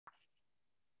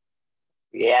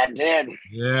Yeah, dude.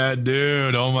 Yeah,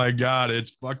 dude. Oh my God.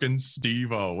 It's fucking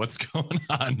Steve-O. What's going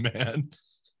on, man?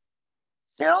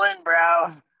 Chilling,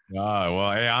 bro.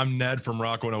 Well, hey, I'm Ned from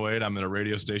Rock 108. I'm at a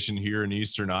radio station here in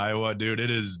Eastern Iowa. Dude, it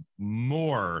is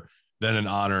more than an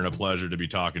honor and a pleasure to be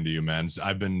talking to you, man.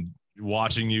 I've been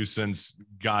watching you since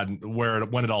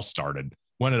when it all started.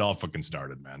 When it all fucking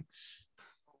started, man.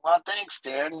 Well, thanks,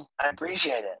 dude. I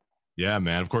appreciate it. Yeah,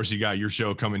 man. Of course, you got your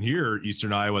show coming here,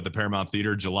 Eastern Iowa at the Paramount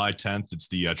Theater, July 10th. It's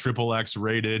the XXX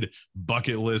Rated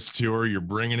Bucket List Tour. You're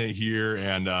bringing it here,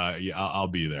 and yeah, I'll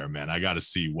be there, man. I got to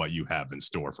see what you have in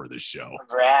store for this show.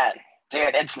 Brad,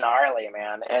 dude, it's gnarly,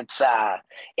 man.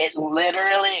 It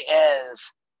literally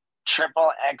is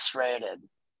triple X rated,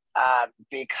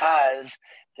 because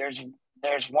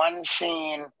there's one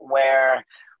scene where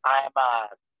I'm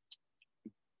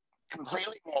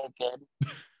completely naked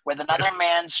with another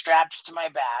man strapped to my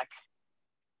back,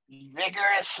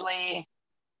 vigorously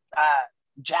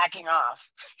jacking off,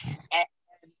 and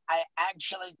I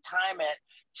actually time it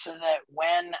so that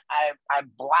when I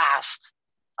blast,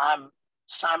 I'm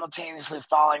simultaneously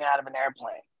falling out of an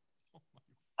airplane.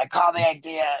 I call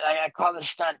the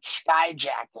stunt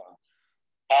skyjacking.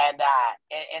 And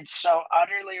it's so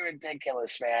utterly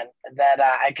ridiculous, man, that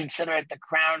I consider it the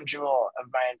crown jewel of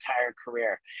my entire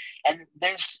career. And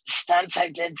there's stunts I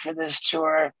did for this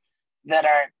tour that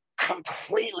are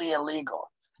completely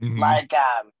illegal. Mm-hmm. Like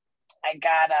I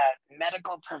got a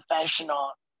medical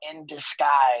professional in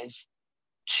disguise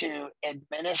to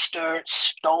administer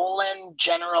stolen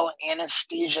general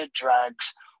anesthesia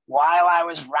drugs while I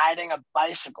was riding a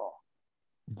bicycle.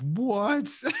 What?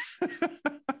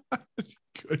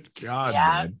 Good God, yeah.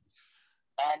 man.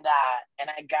 And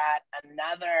I got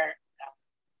another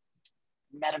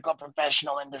medical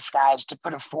professional in disguise to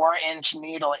put a 4-inch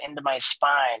needle into my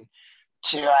spine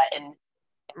to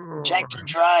inject a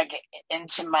drug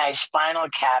into my spinal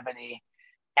cavity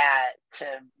to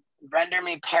render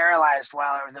me paralyzed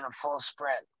while I was in a full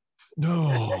sprint.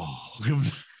 No.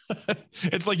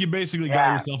 It's like you basically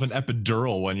got yourself an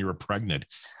epidural when you were pregnant.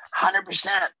 100%.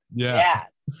 Yeah.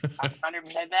 100%.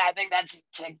 I think that's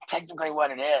technically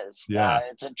what it is. Yeah.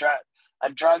 It's a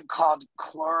drug called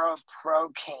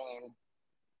chloroprocaine,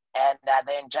 and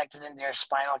they inject it into your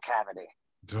spinal cavity.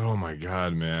 Oh my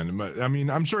God, man. I mean,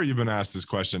 I'm sure you've been asked this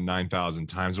question 9,000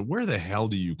 times, but where the hell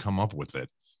do you come up with it?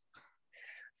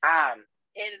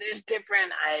 There's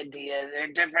different ideas.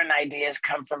 Different ideas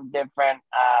come from different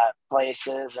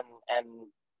places and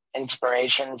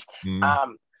inspirations.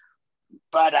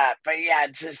 But yeah,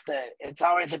 it's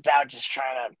always about just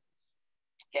trying to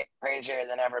get crazier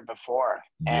than ever before.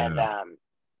 Yeah. And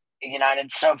and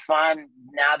it's so fun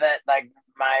now that like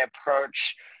my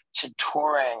approach to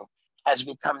touring has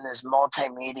become this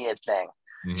multimedia thing.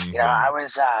 Mm-hmm.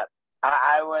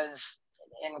 I was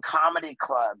in comedy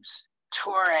clubs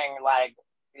touring, like,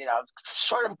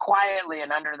 sort of quietly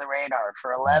and under the radar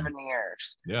for 11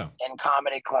 years. Yeah. In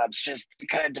comedy clubs, just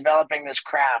kind of developing this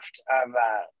craft of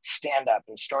stand-up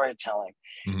and storytelling.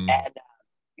 Mm-hmm. And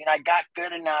I got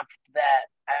good enough that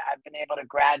I've been able to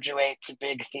graduate to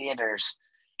big theaters,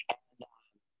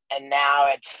 and now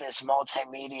it's this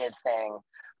multimedia thing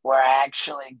where I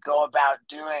actually go about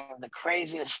doing the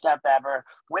craziest stuff ever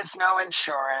with no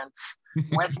insurance,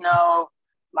 with no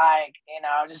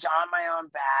just on my own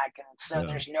back. And so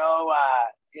there's no,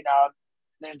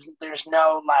 there's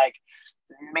no like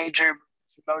major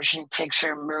motion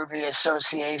picture movie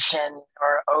association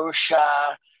or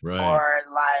OSHA or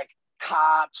like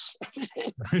cops.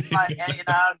 Like,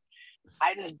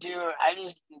 I just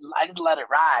let it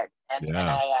ride. And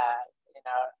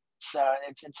so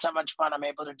it's so much fun. I'm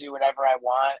able to do whatever I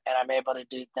want, and I'm able to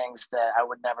do things that I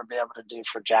would never be able to do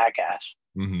for Jackass.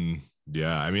 Mm-hmm.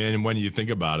 Yeah. I mean, and when you think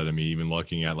about it, I mean, even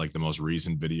looking at like the most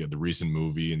recent video, the recent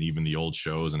movie, and even the old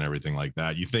shows and everything like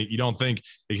that, you don't think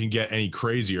it can get any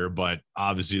crazier, but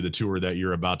obviously the tour that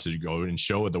you're about to go and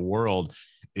show with the world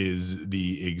is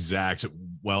the exact,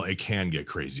 well, it can get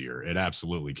crazier. It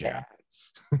absolutely can.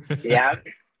 Yeah.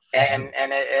 And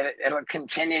it'll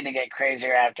continue to get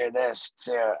crazier after this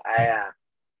too.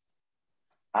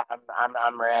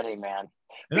 I'm ready, man.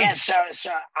 Yeah, so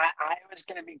Iowa's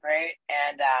gonna be great,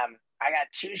 and I got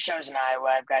 2 shows in Iowa.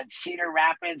 I've got Cedar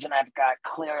Rapids and I've got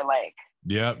Clear Lake.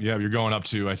 Yeah. You're going up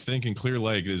to, I think in Clear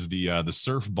Lake is the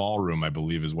Surf Ballroom, I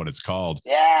believe is what it's called.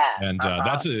 Yeah. And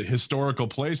that's a historical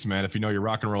place, man. If you know your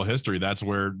rock and roll history, that's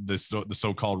where the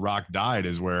so-called rock died,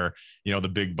 is where, the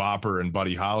Big Bopper and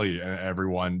Buddy Holly and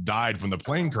everyone died from the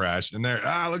plane crash. And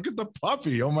look at the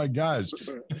puppy. Oh my gosh.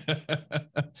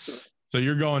 So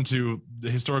you're going to the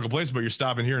historical place, but you're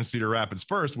stopping here in Cedar Rapids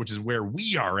first, which is where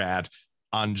we are at.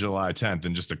 on July 10th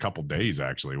in just a couple days,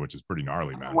 actually, which is pretty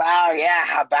gnarly, man. Wow. Yeah.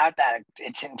 How about that?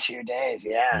 It's in 2 days.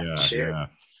 Yeah. Yeah. Shoot. Yeah.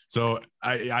 So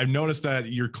I've noticed that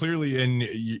you're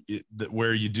clearly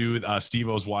where you do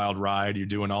Steve-O's Wild Ride. You're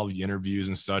doing all the interviews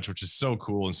and such, which is so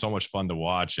cool and so much fun to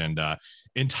watch and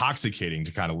intoxicating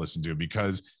to kind of listen to,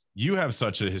 because you have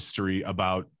such a history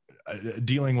about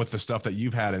dealing with the stuff that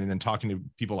you've had, and then talking to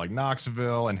people like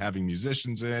Knoxville and having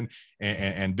musicians in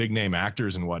and big name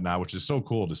actors and whatnot, which is so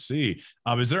cool to see.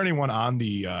 Is there anyone on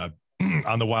the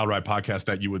on the Wild Ride podcast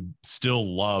that you would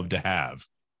still love to have?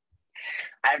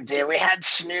 I did. We had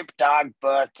Snoop Dogg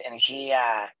booked, and he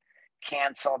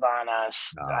canceled on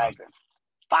us like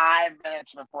 5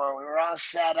 minutes before. We were all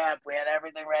set up. We had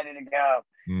everything ready to go,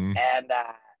 and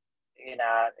you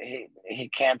know, he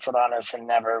canceled on us and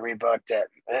never rebooked it,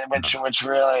 which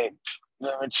really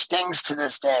stings to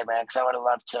this day, man. Because I would have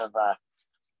loved to have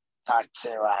talked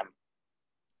to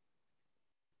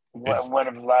would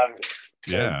have loved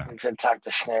to talk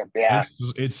to Snoop. Yeah,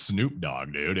 it's Snoop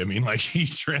Dogg, dude. I mean, like, he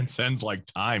transcends like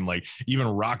time. Like, even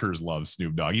rockers love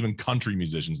Snoop Dogg. Even country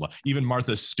musicians love. Even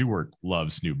Martha Stewart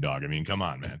loves Snoop Dogg. I mean, come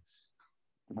on, man.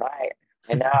 Right.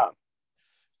 I know.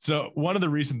 So one of the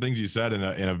recent things you said in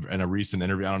a recent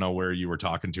interview, I don't know where you were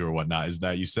talking to or whatnot, is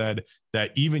that you said that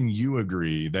even you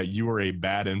agree that you were a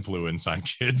bad influence on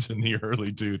kids in the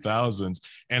early 2000s.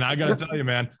 And I got to tell you,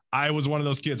 man, I was one of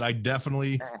those kids. I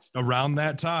definitely, around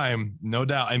that time, no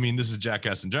doubt. I mean, this is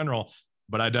Jackass in general,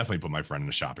 but I definitely put my friend in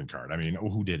a shopping cart. I mean,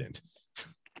 who didn't?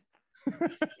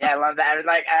 Yeah, I love that.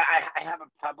 Like, I have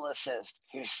a publicist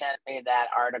who sent me that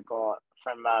article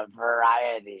from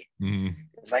Variety.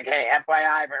 It's like, hey,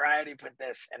 FYI, Variety put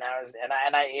this, and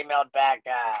I emailed back.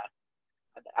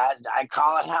 I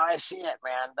call it how I see it,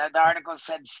 man. The article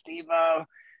said Steve-O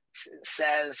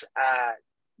says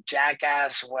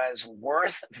Jackass was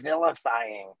worth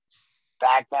vilifying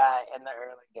back in the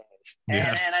early days,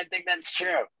 and I think that's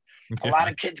true. A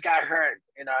lot of kids got hurt,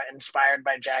 inspired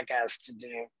by Jackass to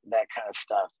do that kind of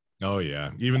stuff. Oh, yeah.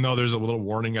 Even though there's a little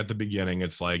warning at the beginning,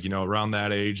 it's like, around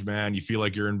that age, man, you feel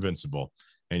like you're invincible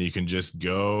and you can just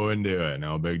go and do it.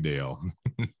 No big deal.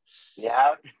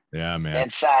 Yeah. Yeah, man.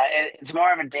 It's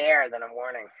more of a dare than a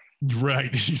warning.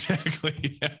 Right.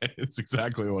 Exactly. Yeah, it's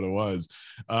exactly what it was.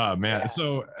 Man. Yeah.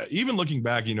 So even looking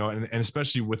back, and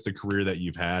especially with the career that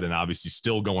you've had and obviously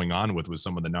still going on with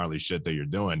some of the gnarly shit that you're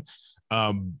doing,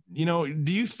 do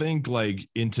you think, like,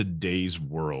 in today's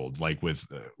world, like with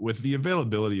the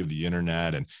availability of the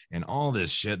internet and all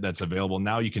this shit that's available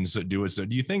now, you can do it. So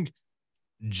do you think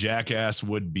Jackass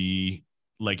would be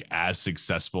like as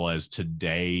successful as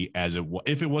today as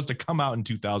if it was to come out in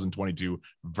 2022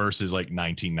 versus like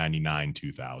 1999,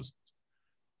 2000?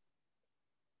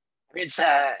 It's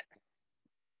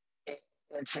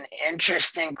an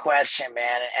interesting question,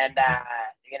 man. And,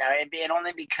 it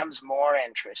only becomes more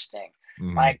interesting.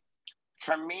 Mm-hmm. Like,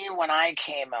 for me, when I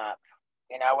came up,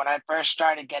 when I first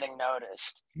started getting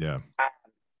noticed, I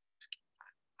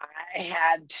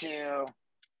had to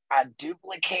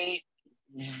duplicate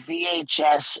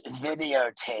VHS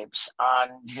videotapes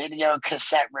on video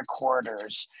cassette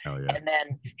recorders, and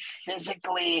then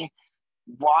physically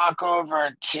walk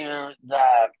over to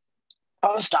the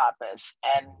post office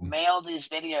and mail these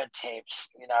videotapes,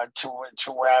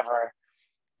 to wherever.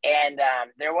 And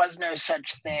there was no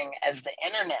such thing as the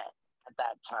internet at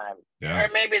that time. Or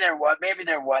maybe there was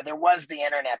the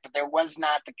internet, but there was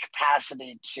not the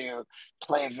capacity to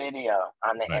play video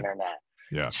on the internet.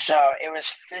 Yeah. So it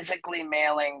was physically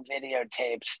mailing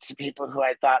videotapes to people who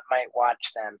I thought might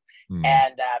watch them.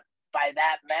 And by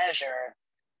that measure,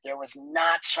 there was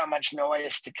not so much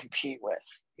noise to compete with.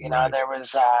 There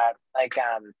was I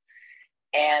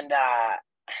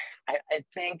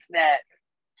think that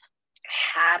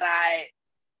had I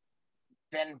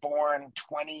been born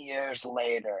 20 years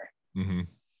later,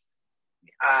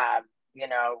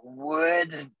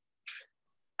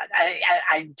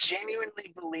 I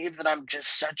genuinely believe that I'm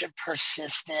just such a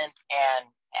persistent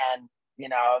and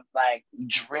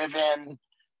driven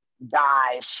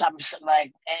guy.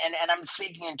 And I'm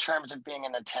speaking in terms of being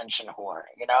an attention whore.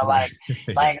 Like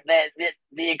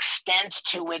the extent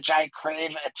to which I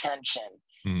crave attention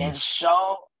is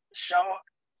so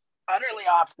utterly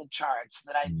off the charts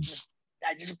that I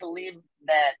just believe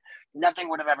that nothing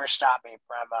would have ever stopped me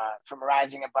from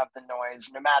rising above the noise,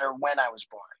 no matter when I was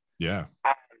born. Yeah.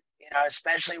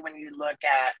 Especially when you look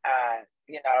at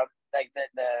like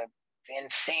the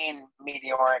insane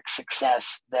meteoric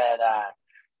success that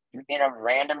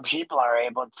random people are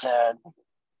able to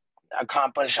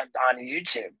accomplish on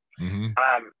YouTube.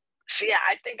 So yeah,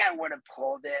 I think I would have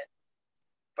pulled it,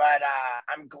 but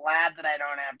I'm glad that I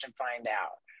don't have to find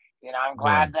out. You know, I'm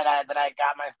glad that I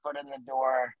got my foot in the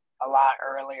door a lot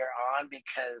earlier on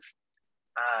because,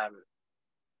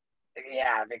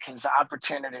 because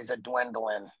opportunities are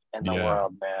dwindling in the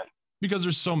world, man. Because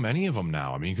there's so many of them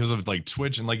now. I mean, because of like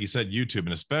Twitch and like you said, YouTube,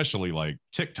 and especially like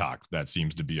TikTok, that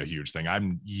seems to be a huge thing.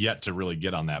 I'm yet to really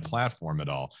get on that platform at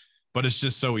all, but it's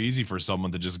just so easy for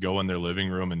someone to just go in their living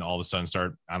room and all of a sudden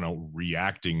start, I don't know,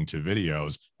 reacting to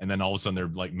videos. And then all of a sudden they're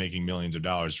like making millions of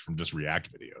dollars from just react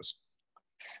videos.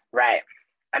 Right.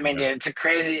 I mean, dude, it's a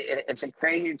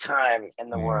crazy time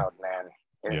in the world, man.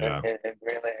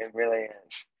 It really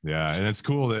is. Yeah, and it's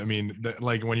cool that, I mean,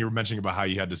 like when you were mentioning about how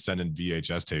you had to send in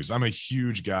VHS tapes, I'm a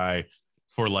huge guy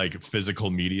for like physical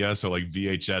media, so like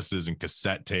VHSs and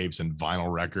cassette tapes and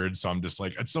vinyl records. So I'm just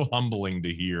like, it's so humbling to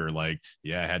hear like,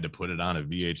 yeah, I had to put it on a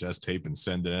VHS tape and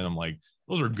send it in. I'm like,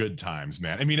 those are good times,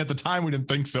 man. I mean, at the time we didn't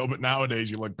think so, but nowadays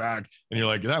you look back and you're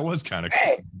like, that was kind of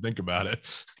cool. Think about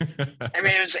it. I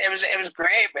mean, it was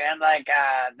great, man. Like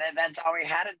that's all we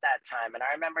had at that time, and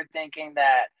I remember thinking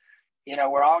that, you know,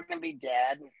 we're all gonna be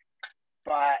dead,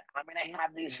 but I'm gonna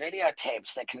have these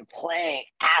videotapes that can play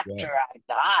after I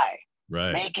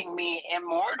die, making me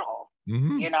immortal.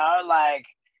 You know, like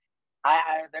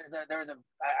there's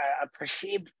a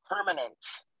perceived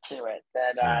permanence to it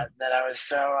that that I was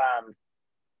so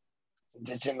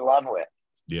just in love with.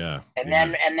 And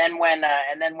then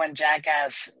when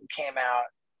Jackass came out,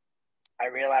 I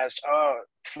realized, oh,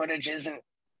 footage isn't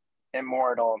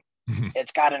immortal.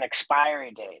 It's got an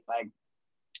expiry date. Like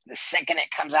the second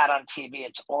it comes out on TV,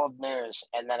 it's old news.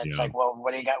 And then it's like, well,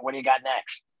 what do you got? What do you got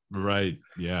next? Right.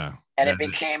 Yeah. And it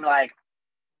became like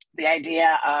the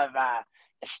idea of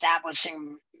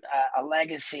establishing a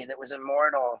legacy that was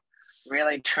immortal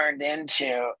really turned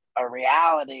into a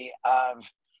reality of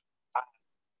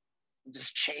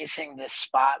just chasing this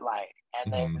spotlight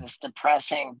and this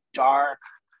depressing, dark.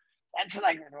 That's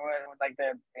like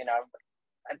the, you know,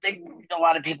 I think a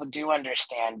lot of people do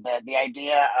understand that the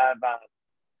idea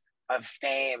of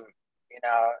fame, you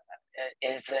know,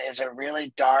 is a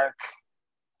really dark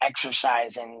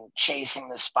exercise in chasing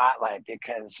the spotlight,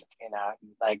 because, you know,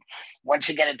 like once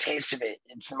you get a taste of it,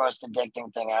 it's the most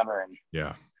addicting thing ever. And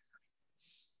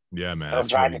yeah, man, it'll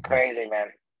drive you crazy, man.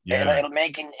 It'll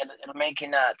make you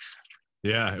nuts.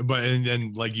 Yeah, but and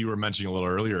then like you were mentioning a little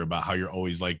earlier about how you're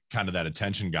always like kind of that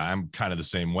attention guy. I'm kind of the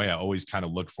same way. I always kind of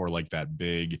look for like that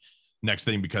big next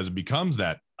thing, because it becomes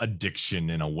that addiction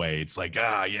in a way. It's like,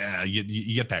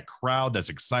 you get that crowd that's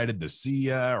excited to see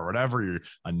you or whatever. You're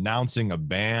announcing a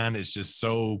band. It's just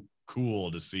so cool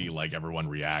to see like everyone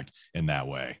react in that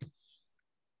way.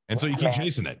 And so you keep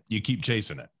chasing it. You keep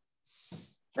chasing it.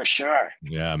 For sure.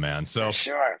 Yeah, man. So for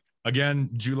sure.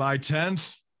 Again, July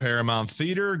 10th. Paramount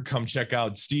Theater, come check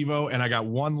out Steve-O. And I got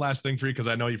one last thing for you, because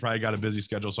I know you probably got a busy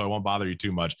schedule, so I won't bother you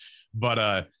too much.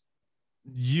 But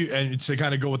you, and to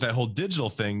kind of go with that whole digital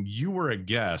thing, you were a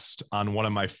guest on one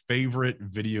of my favorite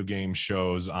video game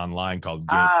shows online called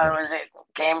Game Grumps. Was it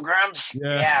Game Grumps?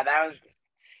 Yeah, that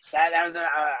was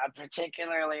a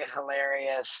particularly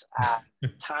hilarious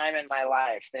time in my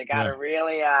life. They got a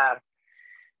really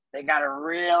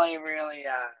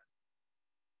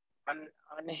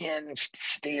unhinged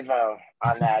Steve-O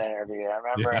on that interview. I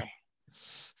remember.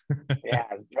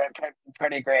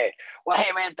 Pretty great. Well,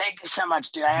 hey, man, thank you so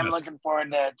much, dude. I am looking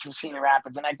forward to Cedar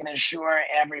Rapids, and I can assure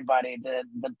everybody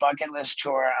the bucket list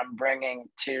tour I'm bringing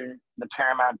to the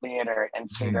Paramount Theater in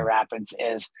Cedar Rapids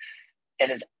is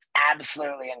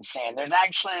absolutely insane. There's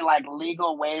actually like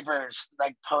legal waivers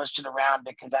like posted around,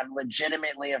 because I'm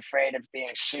legitimately afraid of being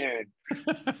sued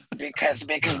because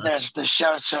there's the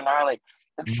show's so gnarly.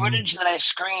 The footage that I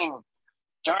screen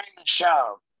during the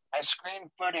show, I screen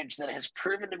footage that has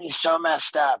proven to be so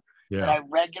messed up that I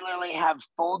regularly have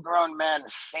full-grown men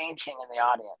fainting in the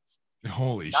audience.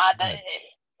 Holy shit.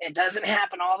 It doesn't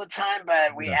happen all the time,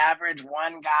 but we average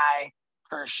one guy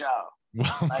per show.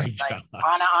 Oh like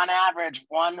on average,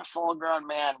 one full-grown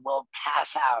man will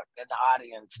pass out in the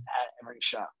audience at every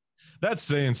show. That's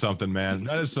saying something, man.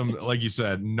 That is some, like you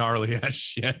said, gnarly ass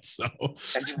shit. So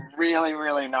it's really,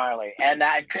 really gnarly. And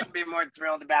I couldn't be more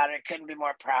thrilled about it. Couldn't be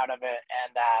more proud of it.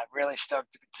 And really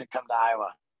stoked to come to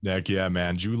Iowa. Heck yeah,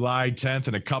 man. July 10th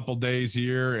in a couple days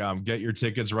here. Get your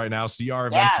tickets right now.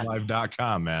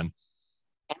 CREventslive.com, man.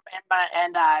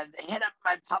 And hit up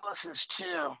my publicist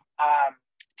too.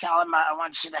 Tell him I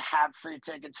want you to have free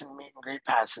tickets and meet and greet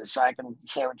passes so I can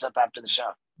say what's up after the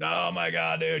show. Oh my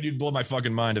God, dude, you'd blow my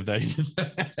fucking mind if that.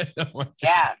 Oh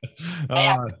I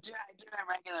do that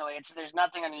regularly. There's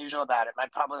nothing unusual about it. My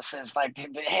publicist like,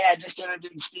 hey, I just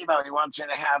interviewed Steve-O. He wants you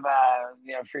to have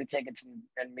free tickets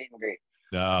and meet and greet.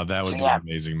 Oh, that would be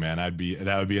amazing, man.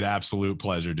 That would be an absolute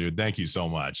pleasure, dude. Thank you so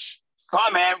much. Come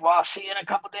on, man. Well, I'll see you in a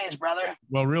couple days, brother.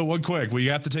 Well, one quick. We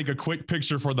have to take a quick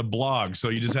picture for the blog. So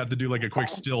you just have to do like a quick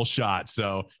still shot.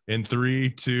 So in 3,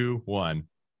 2, 1.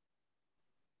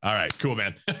 All right, cool,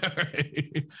 man. All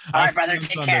right, brother.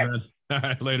 Take care. Man. All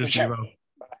right, later, Steve.